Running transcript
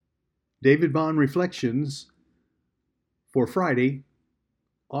David Bond Reflections for Friday,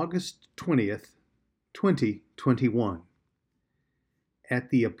 August 20th, 2021.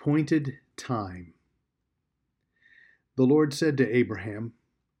 At the appointed time. The Lord said to Abraham,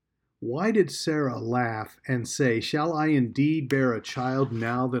 "Why did Sarah laugh and say, 'Shall I indeed bear a child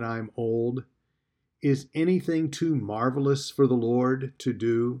now that I am old?' Is anything too marvelous for the Lord to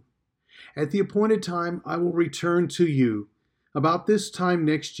do? At the appointed time I will return to you about this time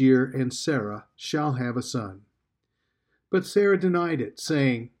next year, and Sarah shall have a son." But Sarah denied it,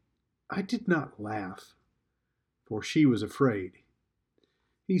 saying, "I did not laugh," for she was afraid.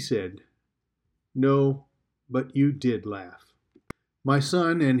 He said, "No, but you did laugh." My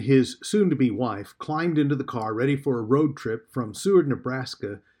son and his soon-to-be wife climbed into the car ready for a road trip from Seward,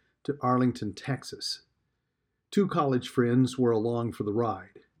 Nebraska to Arlington, Texas. Two college friends were along for the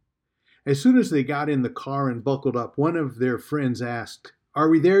ride. As soon as they got in the car and buckled up, one of their friends asked, "Are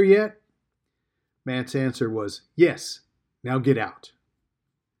we there yet?" Matt's answer was, "Yes, now get out."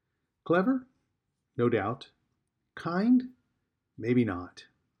 Clever? No doubt. Kind? Maybe not.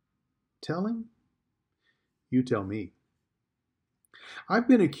 Telling? You tell me. I've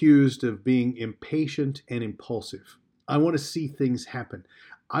been accused of being impatient and impulsive. I want to see things happen.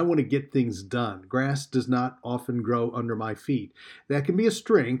 I want to get things done. Grass does not often grow under my feet. That can be a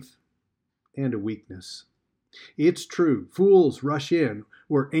strength and a weakness. It's true, fools rush in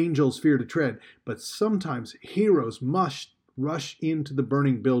where angels fear to tread, but sometimes heroes must rush into the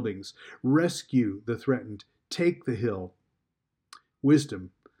burning buildings, rescue the threatened, take the hill.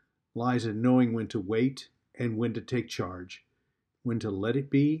 Wisdom lies in knowing when to wait and when to take charge, when to let it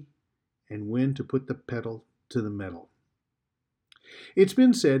be, and when to put the pedal to the metal. It's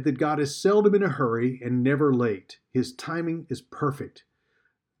been said that God is seldom in a hurry and never late. His timing is perfect.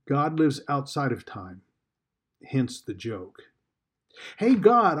 God lives outside of time, hence the joke. "Hey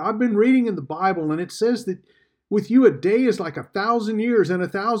God, I've been reading in the Bible and it says that with you a day is like 1,000 years and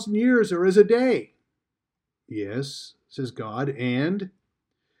 1,000 years are as a day." "Yes," says God, "and?"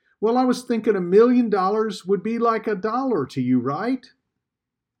 "Well, I was thinking $1,000,000 would be like $1 to you, right?"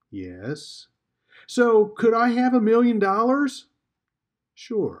 "Yes." "So could I have $1,000,000?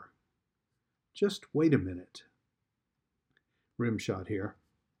 "Sure. Just wait a minute." Rimshot here.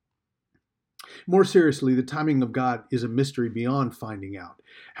 More seriously, the timing of God is a mystery beyond finding out.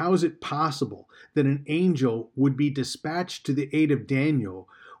 How is it possible that an angel would be dispatched to the aid of Daniel,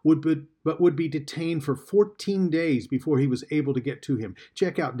 but would be detained for 14 days before he was able to get to him?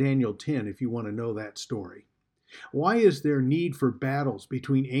 Check out Daniel 10 if you want to know that story. Why is there need for battles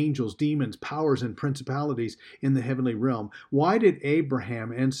between angels, demons, powers, and principalities in the heavenly realm? Why did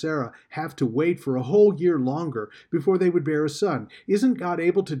Abraham and Sarah have to wait for a whole year longer before they would bear a son? Isn't God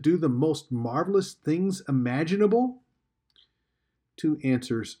able to do the most marvelous things imaginable? Two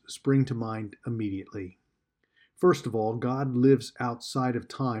answers spring to mind immediately. First of all, God lives outside of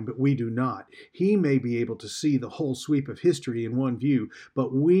time, but we do not. He may be able to see the whole sweep of history in one view,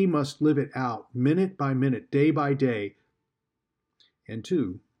 but we must live it out minute by minute, day by day. And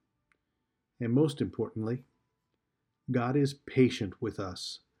two, and most importantly, God is patient with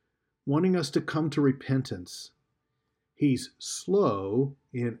us, wanting us to come to repentance. He's slow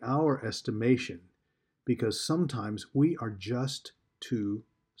in our estimation because sometimes we are just too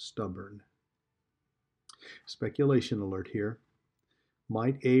stubborn. Speculation alert here.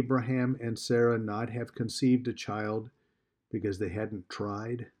 Might Abraham and Sarah not have conceived a child because they hadn't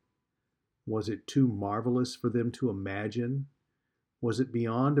tried? Was it too marvelous for them to imagine? Was it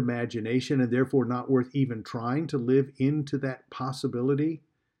beyond imagination and therefore not worth even trying to live into that possibility?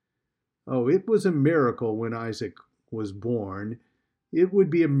 Oh, it was a miracle when Isaac was born. It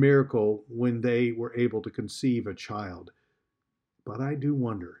would be a miracle when they were able to conceive a child. But I do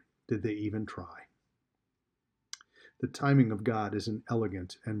wonder, did they even try? The timing of God is an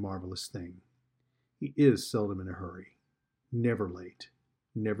elegant and marvelous thing. He is seldom in a hurry, never late,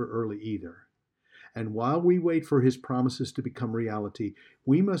 never early either. And while we wait for his promises to become reality,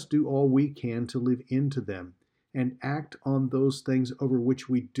 we must do all we can to live into them and act on those things over which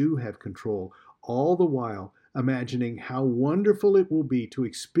we do have control, all the while imagining how wonderful it will be to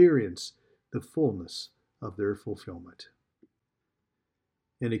experience the fullness of their fulfillment.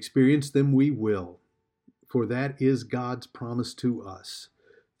 And experience them we will. For that is God's promise to us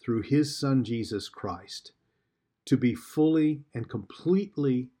through his Son Jesus Christ, to be fully and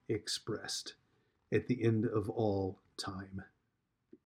completely expressed at the end of all time.